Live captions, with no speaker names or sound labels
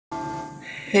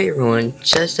Hey everyone,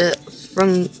 Jessa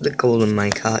from the Golden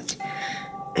Minecart,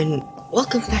 and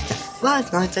welcome back to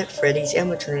Five Nights at Freddy's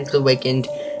and returning to the Awakened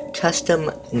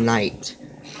Custom Night.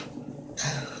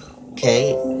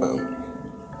 Okay,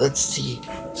 let's see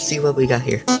what we got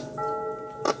here.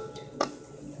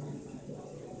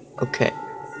 Okay,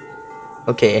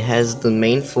 it has the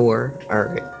main four.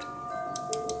 Alright,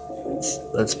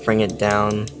 let's bring it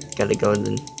down. Gotta go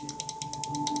to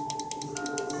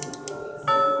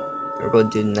we're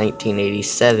gonna do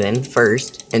 1987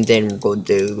 first, and then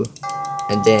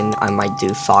I might do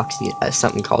Foxy,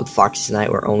 something called Foxy's Night,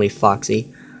 or only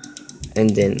Foxy, and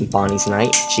then Bonnie's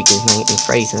Night, Chica's Night, and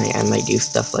Freddy's Night. I might do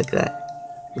stuff like that.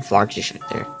 Foxy's right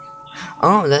there.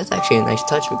 Oh, that's actually a nice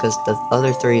touch because the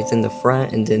other three is in the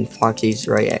front, and then Foxy's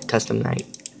right at Custom Night.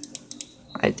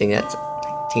 I think that's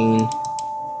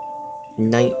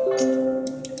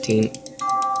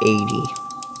 1980.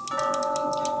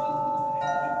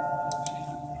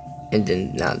 And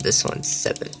then now this one's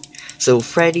 7. So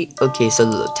Freddy, okay,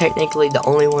 so technically the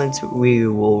only ones we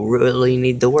will really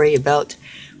need to worry about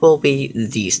will be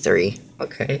these three,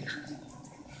 okay?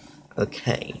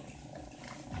 Okay.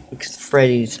 Because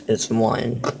Freddy's is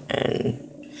 1, and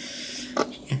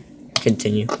yeah,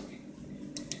 continue.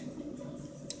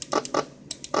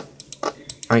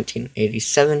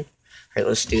 1987. Alright,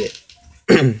 let's do it.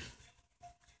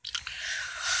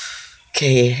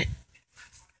 Okay.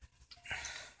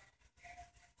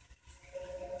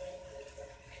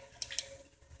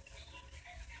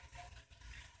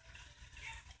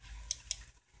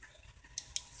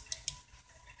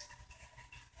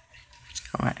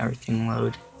 I'll let everything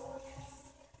load.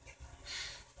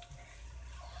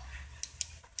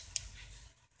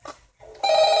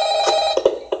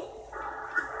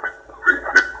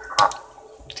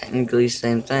 Technically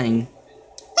same thing.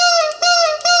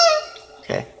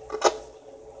 Okay.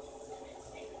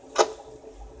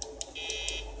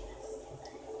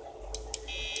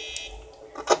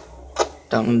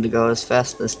 Don't need to go as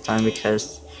fast this time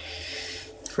because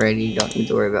Freddy, don't need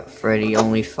to worry about Freddy,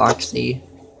 only Foxy,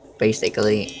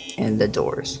 basically, and the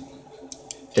doors.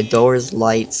 The doors,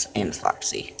 lights, and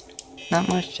Foxy. Not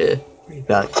much to worry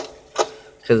about,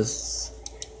 because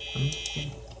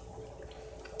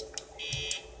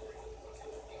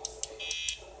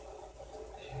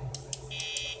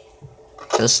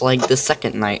just like the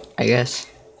second night, I guess.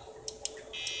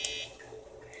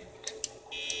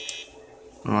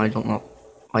 Oh, I don't know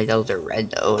why those are red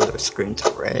though. The screens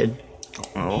are red.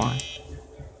 Don't know why.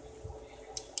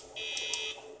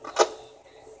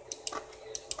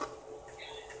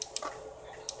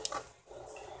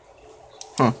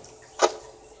 Huh.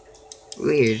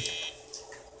 Weird.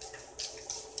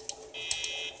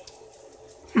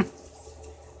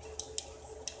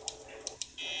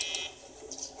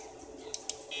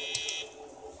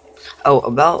 Oh,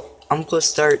 I'm gonna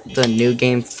start the new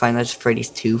game Five Nights at Freddy's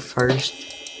 2 first,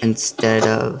 instead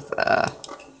of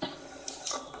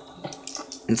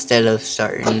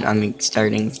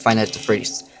starting Five Nights at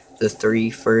Freddy's the 3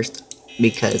 first,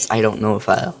 because I don't know if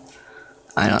I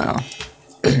don't know,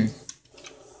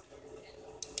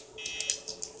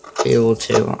 be able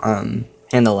to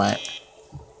handle that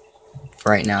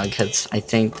for right now, because I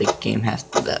think the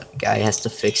guy has to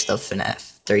fix the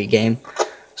FNaf 3 game,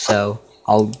 so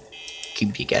I'll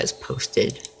keep you guys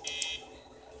posted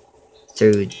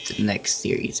through the next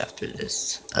series after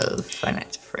this of Five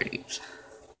Nights at Freddy's.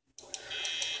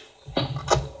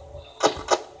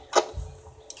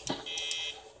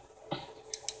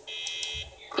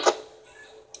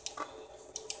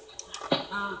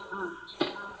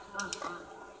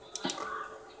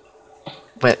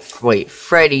 But wait,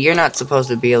 Freddy, you're not supposed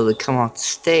to be able to come off the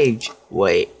stage.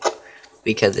 Wait,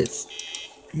 because it's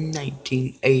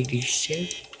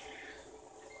 1987.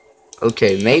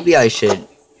 Okay, maybe I should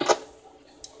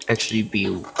actually be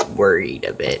worried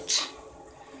a bit.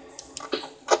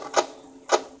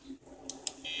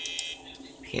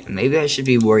 Yeah, maybe I should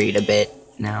be worried a bit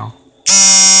now.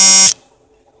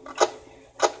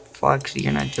 Foxy,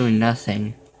 you're not doing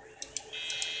nothing.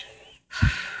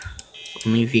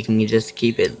 Only if you can just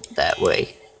keep it that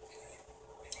way,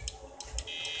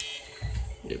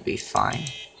 it'll be fine.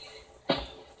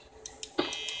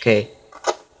 Okay.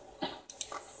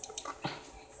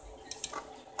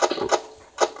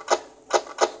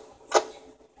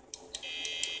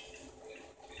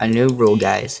 A new rule,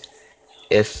 guys.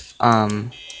 If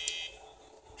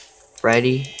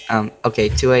Freddy, okay,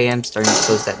 2 a.m. starting to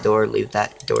close that door, leave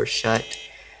that door shut.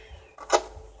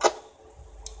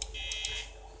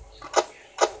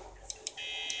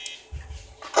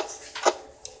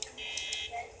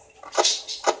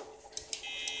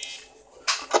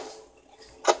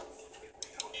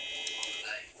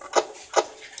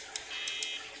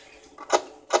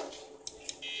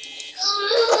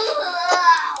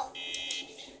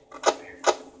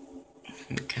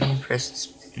 press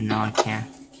this? No, I can't.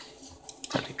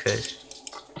 Thought I could.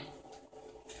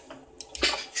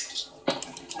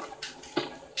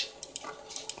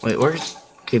 Wait, where's...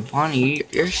 Okay, Bonnie,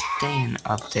 you're staying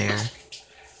up there.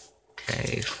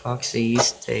 Okay, Foxy, you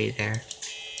stay there.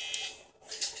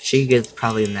 She gets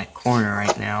probably in that corner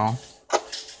right now.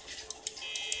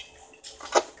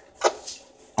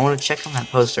 I want to check on that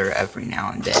poster every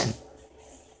now and then.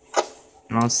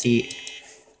 And I'll see...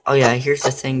 Oh yeah, here's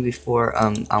the thing before I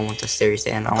want the series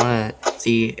to end. I want to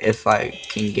see if I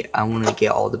can get... I want to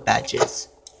get all the badges.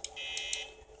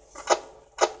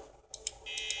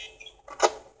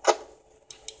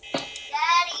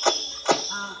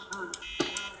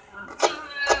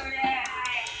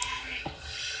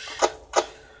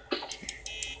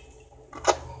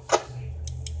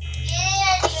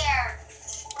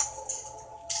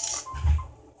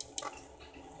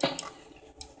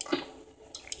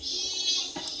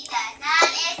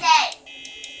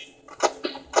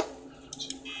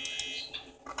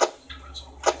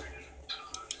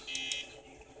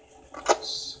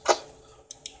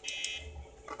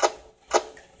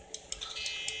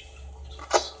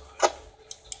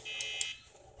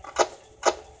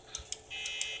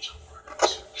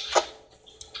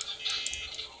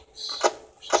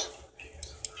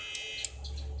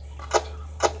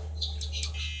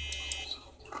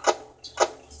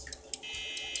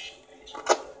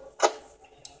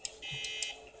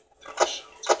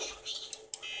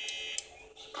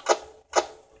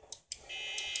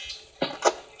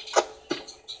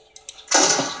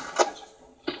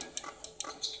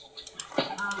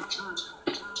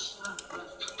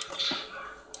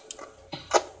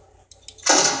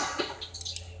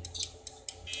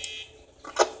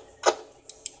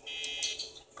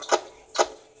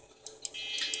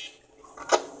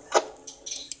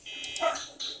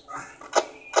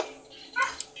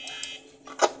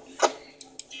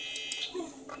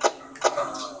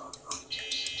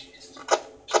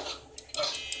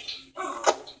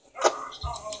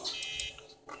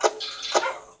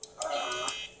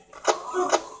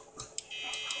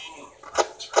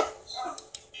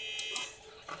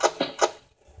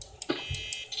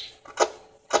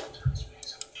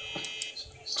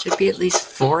 Should be at least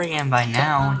 4 AM by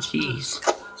now, jeez.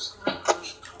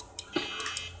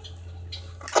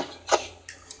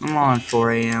 Come on,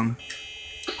 4 AM.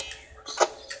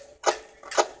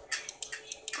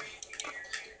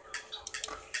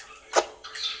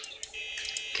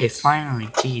 Okay, finally,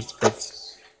 jeez, but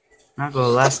it's not gonna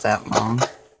last that long.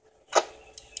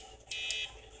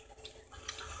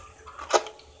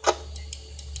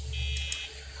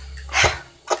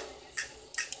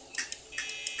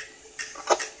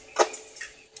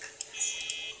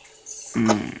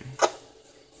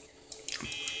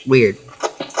 Weird.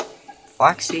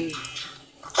 Foxy,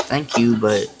 thank you,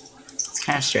 but it's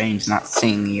kind of strange not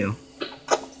seeing you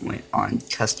on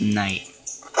custom night.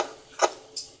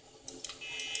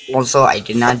 Also, I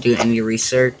did not do any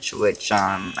research, which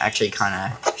actually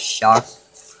kind of shocked.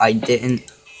 I didn't,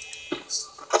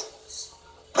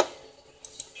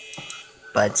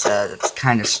 but it's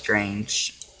kind of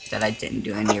strange that I didn't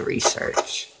do any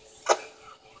research.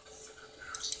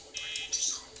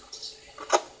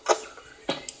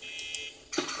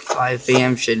 $5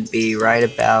 PM should be right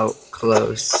about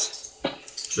close,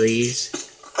 please.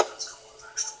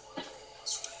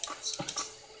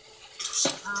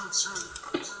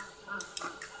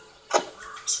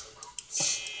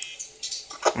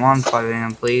 Come on, 5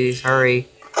 AM, please, hurry.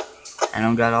 I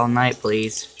don't got all night,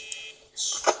 please.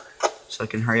 So I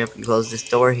can hurry up and close this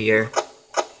door here.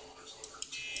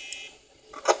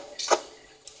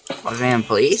 5 AM,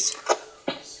 please.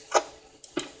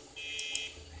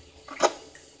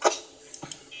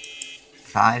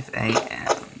 5 AM.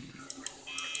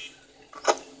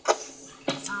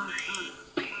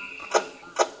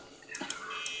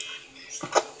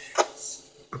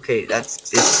 Okay,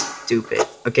 that's just stupid.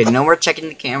 Okay, no more checking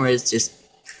the cameras, just...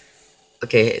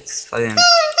 Okay, it's 5 AM.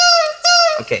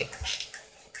 Okay.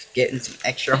 Getting some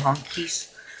extra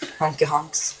honkies. Honky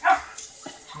honks.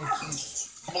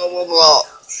 Honkies. Blah, blah, blah.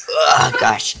 Ugh,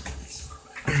 gosh.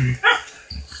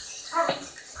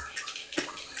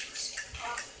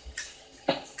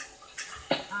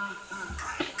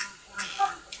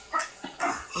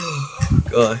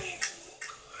 Gosh.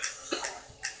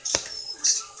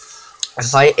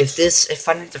 If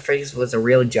Five Nights at Freddy's was a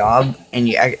real job and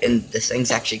the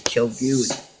things actually killed you,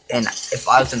 and if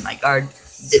I was in my guard,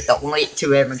 the only two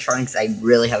animatronics I'd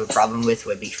really have a problem with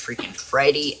would be freaking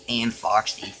Freddy and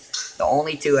Foxy. The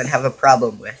only two I'd have a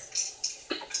problem with.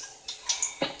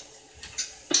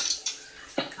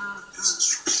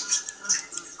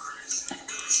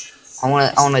 I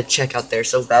wanna check out there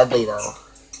so badly though.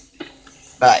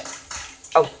 But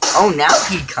oh now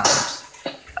he comes.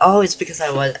 Oh, it's because I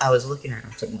was looking at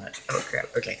him so much. Oh crap.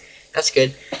 Okay, that's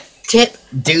good. Tip: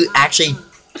 do actually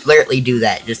literally do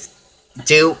that. Just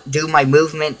do my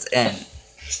movements, and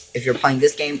if you're playing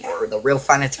this game or the real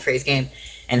Five Nights at Freddy's game,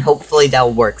 and hopefully that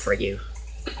will work for you.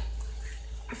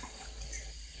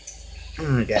 Oh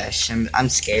my gosh, I'm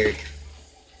scared.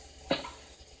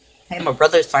 Hey, my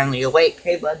brother's finally awake.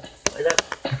 Hey, bud. What's up?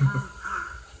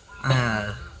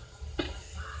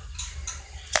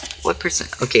 What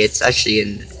percent? Okay, it's actually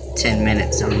in 10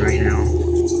 minutes zone right now.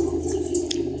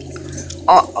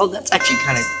 Oh, that's actually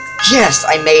kind of. Yes,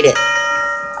 I made it.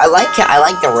 I like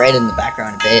the red in the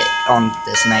background a bit on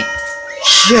this night.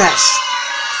 Yes,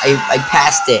 I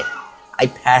passed it. I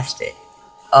passed it.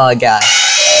 Oh gosh,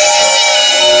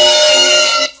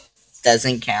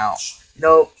 doesn't count.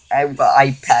 Nope,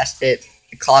 I passed it.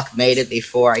 The clock made it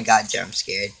before I got jump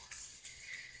scared.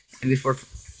 And before.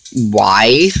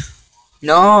 Why?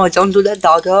 No, don't do that,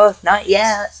 doggo. Not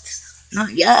yet.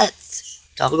 Not yet.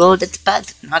 Doggo, that's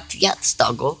bad. Not yet,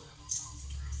 doggo.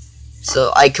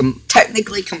 So I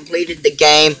technically completed the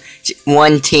game.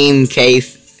 One Team K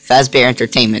Fazbear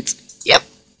Entertainment. Yep.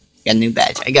 Got a new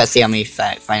badge. I gotta see how many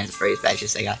Five Nights at Freddy's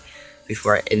badges I got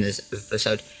before in this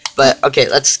episode. But okay,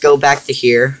 let's go back to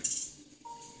here.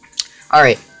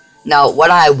 Alright. Now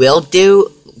what I will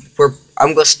do,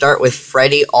 I'm gonna start with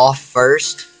Freddy off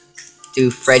first. Do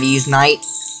Freddy's night.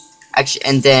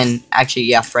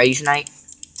 Yeah, Freddy's night.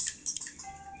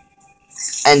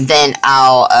 And then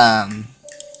I'll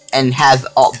and have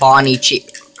Bonnie,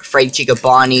 Freddy, Chica,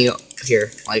 Bonnie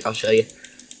here. Like I'll show you.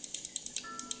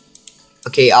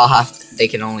 Okay, they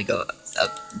can only go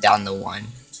up down to 1.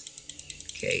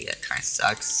 Okay, that kind of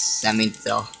sucks. That means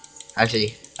they'll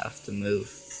actually have to move,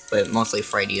 but mostly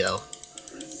Freddy though.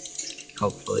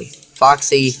 Hopefully,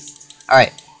 Foxy. All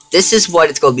right, this is what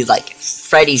it's gonna be like.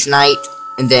 Freddy's night,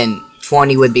 and then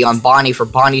 20 would be on Bonnie for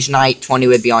Bonnie's night. 20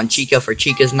 would be on Chica for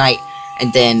Chica's night,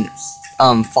 and then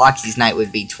Foxy's night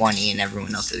would be 20, and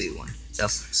everyone else would be 1. So,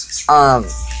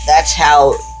 that's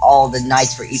how all the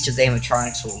nights for each of the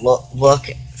animatronics will look.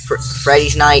 For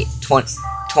Freddy's night,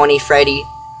 20 Freddy,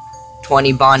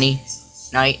 20 Bonnie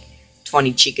night,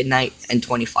 20 Chica night, and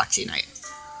 20 Foxy night.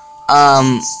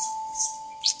 I'm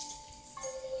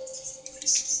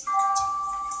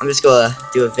just gonna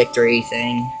do a victory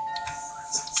thing.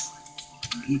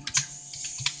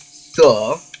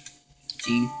 So,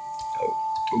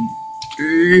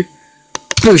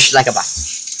 push like a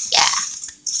bus. Yeah.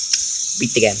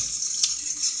 Beat the game.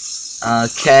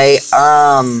 Okay,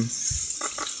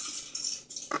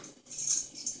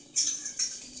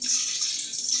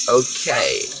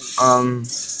 okay,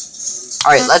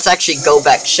 alright, let's actually go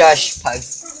back. Shush,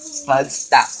 Pugs. Pugs,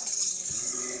 stop.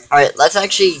 Alright, let's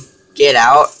actually get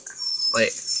out.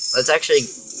 Wait, let's actually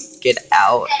get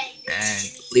out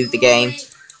and leave the game.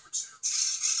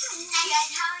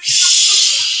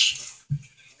 Shh.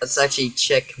 Let's actually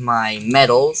check my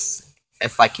medals.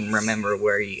 If I can remember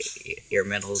where your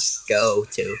medals go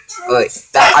to. Oh, wait,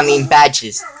 I mean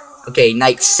badges. Okay,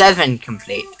 night 7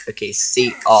 complete. Okay,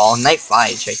 see, night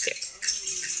 5 is right there.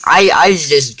 I was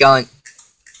just going.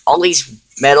 All these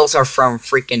medals are from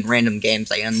freaking random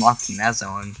games I unlocked in that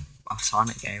zone. A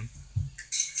Sonic game.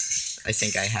 I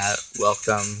think I have.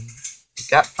 Welcome.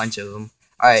 Got a bunch of them.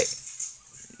 Alright.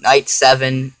 Night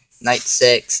 7, night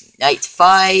 6, night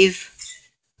 5.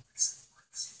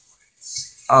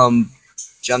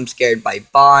 Jump scared by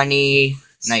Bonnie.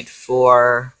 Night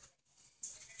 4.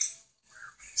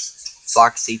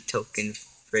 Foxy token.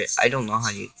 I don't know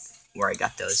where I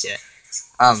got those yet.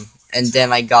 And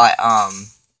then I got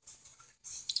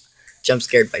jump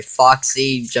scared by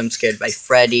Foxy. Jump scared by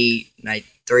Freddy. Night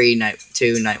 3, night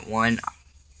 2, night 1.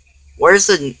 Where's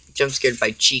the jump scared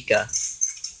by Chica?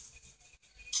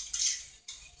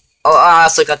 Oh, I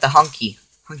also got the hunky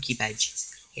badge.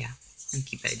 Yeah,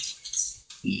 hunky badge.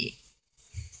 Yeah.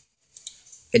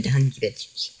 Got the hunky badge.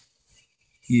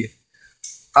 Yeah.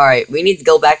 Alright, we need to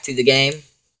go back to the game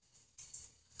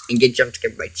and get jump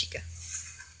scared by Chica.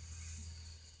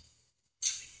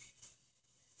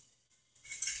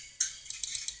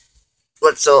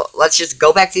 Let's just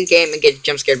go back to the game and get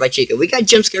jump scared by Chica. We got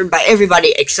jump scared by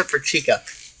everybody except for Chica.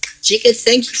 Chica,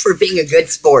 thank you for being a good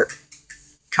sport.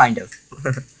 Kind of.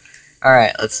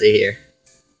 Alright, let's see here.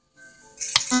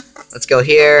 Let's go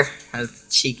here.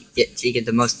 Get Chica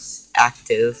the most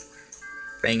active.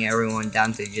 Bring everyone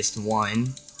down to just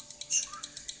 1.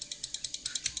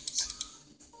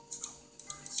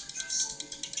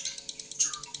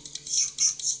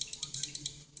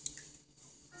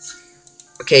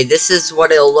 Okay, this is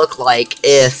what it'll look like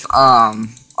if, on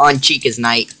Chica's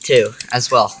night, too,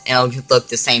 as well. And it'll look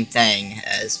the same thing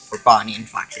as for Bonnie and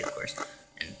Foxy, of course.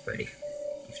 And Freddy.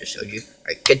 I just showed you.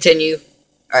 Alright, continue.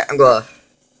 Alright, I'm gonna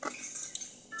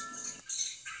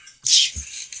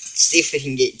see if we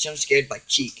can get jump scared by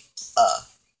Cheek.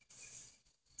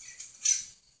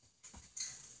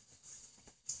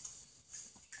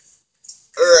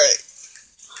 Alright.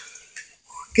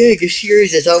 Okay, the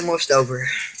series is almost over.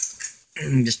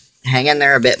 Just hang in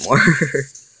there a bit more.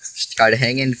 Just gotta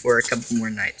hang in for a couple more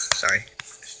nights. Sorry.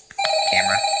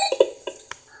 Camera.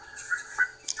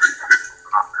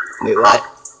 Wait, what?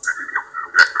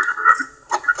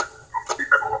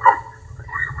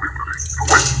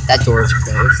 That door is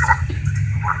closed.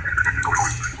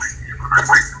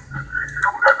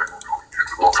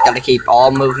 Just gotta keep all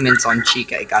movements on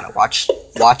Chica. Gotta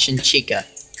watching Chica.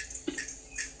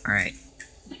 Alright.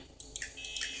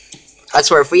 I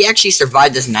swear, if we actually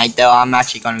survive this night, though, I'm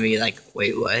actually gonna be like,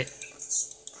 wait, what?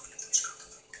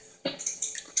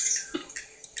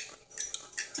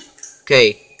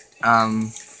 Okay,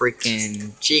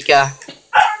 freaking Chica.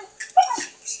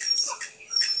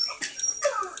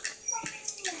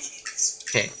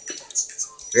 Okay,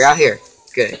 you're out here.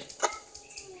 Good.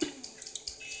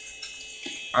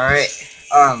 Alright,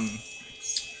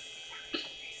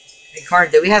 hey, Car,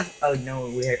 do we have, oh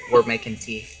no, we're making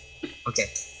tea.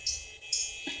 Okay.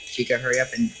 Chica, hurry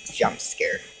up and jump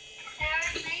scare.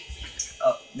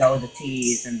 Oh, no, the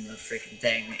tea is in the freaking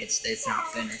thing. It's not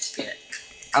finished yet.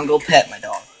 I'm gonna pet my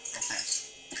dog.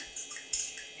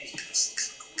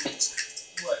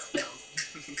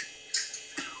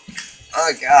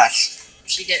 Oh gosh.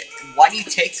 Chica, why do you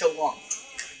take so long?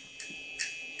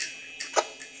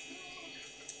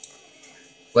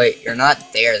 Wait, you're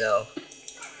not there though.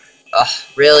 Ugh,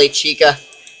 really, Chica?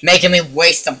 Making me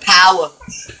waste some power.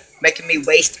 Making me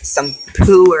waste some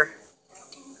poor.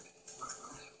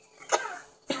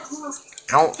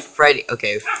 Don't, Freddy.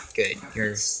 Okay, good.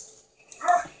 You're.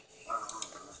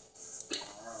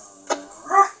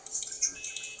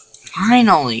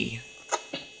 Finally.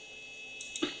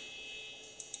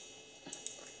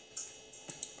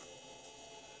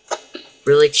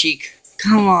 Really, Cheek?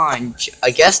 Come on. I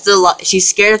guess she's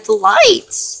scared of the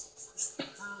lights.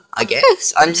 I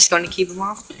guess I'm just gonna keep them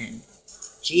off then.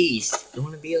 Jeez, don't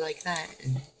want to be like that.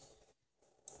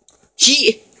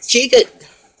 Chica.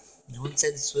 No one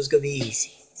said this was gonna be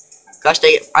easy. Gosh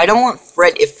dang it, I don't want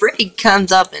Fred. If Freddy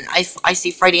comes up and I see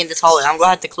Freddy in this hallway, I'm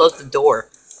gonna have to close the door.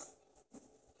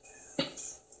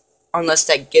 Unless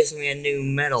that gives me a new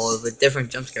medal of a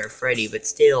different jump scare of Freddy, but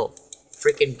still,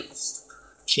 freaking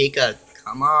Chica,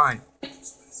 come on.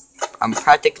 I'm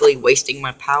practically wasting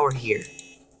my power here.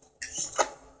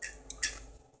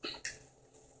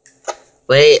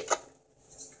 Wait.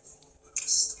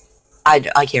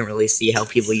 I can't really see how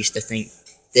people used to think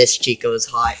this Chica was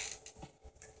hot.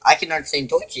 I can understand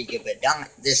toy Chica, but not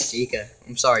this Chica.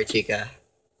 I'm sorry, Chica.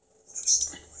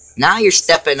 Now you're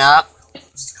stepping up.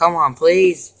 Come on,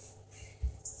 please.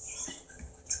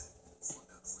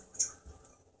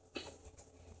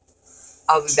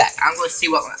 I'll be back. I'm gonna see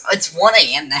what it's 1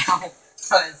 AM now.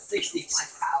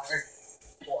 65 power.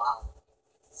 Wow.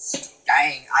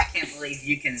 Dang, I can't believe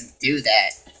you can do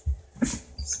that.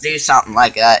 Do something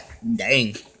like that.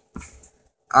 Dang.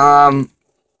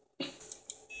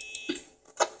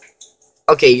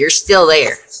 Okay, you're still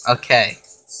there. Okay.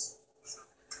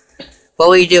 What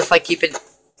will you do if I keep it?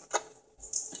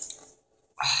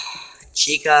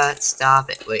 Chica, stop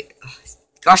it. Wait.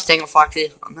 Gosh dang it,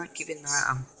 Foxy. I'm not keeping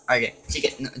that. Okay. Chica.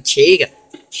 No, Chica.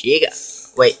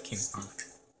 Wait.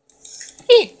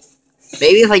 Hey.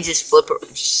 Maybe if I just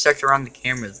search around the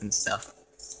cameras and stuff.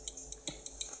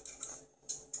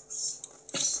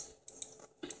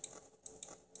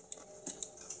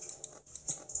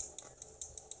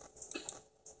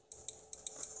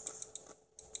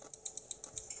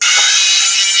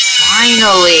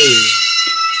 Finally!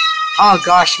 Oh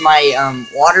gosh, my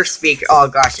water speaker. Oh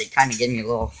gosh, it kind of gave me a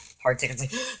little heart attack. It's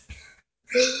like,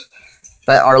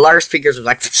 but our water speakers was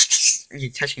like,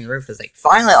 you're touching the roof. It's like,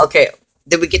 finally, okay.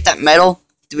 Did we get that medal?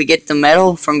 Did we get the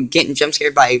medal from getting jump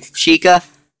scared by Chica?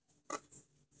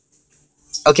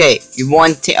 Okay, you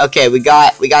won. Okay, we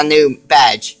got a new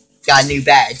badge. Got a new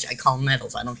badge. I call them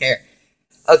medals. I don't care.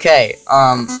 Okay.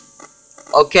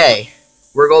 Okay.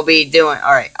 We're gonna be doing.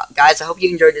 All right, guys. I hope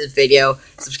you enjoyed this video.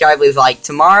 Subscribe, leave a like.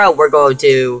 Tomorrow we're going to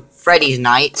do Freddy's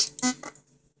night,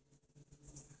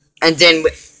 and then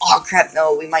oh crap,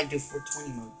 no, we might do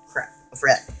 420 mode. Crap, I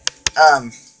forgot.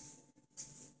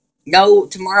 No,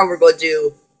 tomorrow we're going to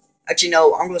do... Actually,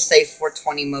 no, I'm going to say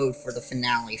 420 mode for the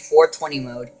finale. 420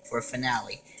 mode for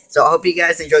finale. So I hope you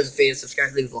guys enjoyed this video.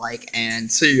 Subscribe, leave a like, and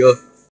see ya.